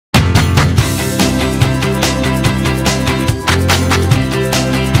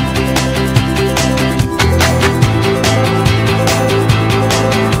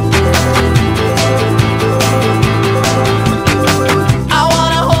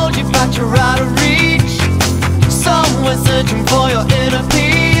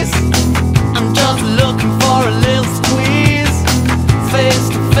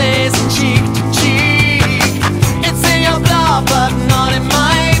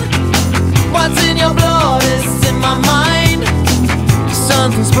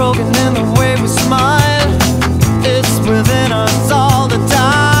It's broken in the way we smile. It's within us all the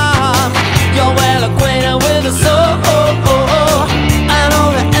time. You're well acquainted with the soul. I know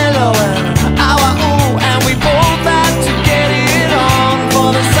the LOL, our ooh, and we both had to get it on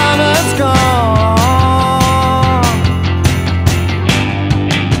for the summer's gone.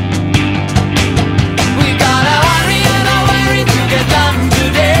 We gotta hurry and hurry to get done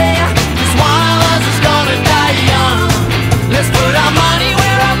today, 'cause one of us is gonna die young. Let's put our money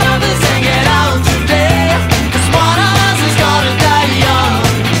where our mothers and get out today, 'cause one of us is gonna die young.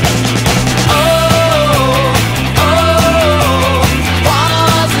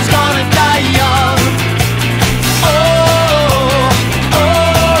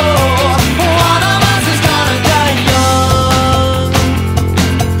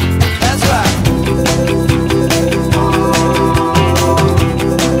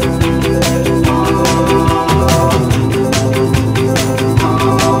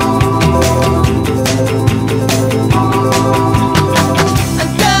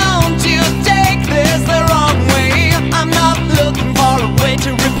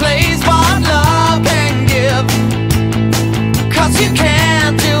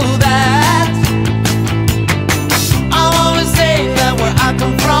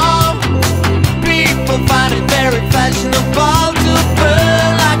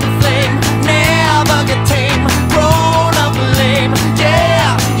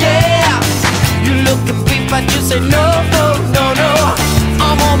 But you say no, no, no, no.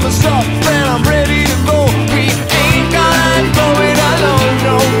 I'm on the stop and I'm ready to go. We ain't gonna go it alone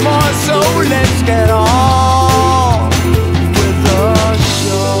no more. So let's get on with the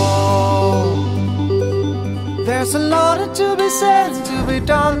show. There's a lot to be said and to be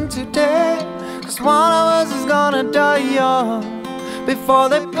done today, 'cause one of us is gonna die young. Before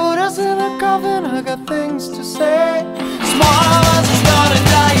they put us in a coffin, I got things to say. 'Cause one of us is gonna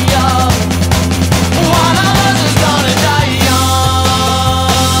die young.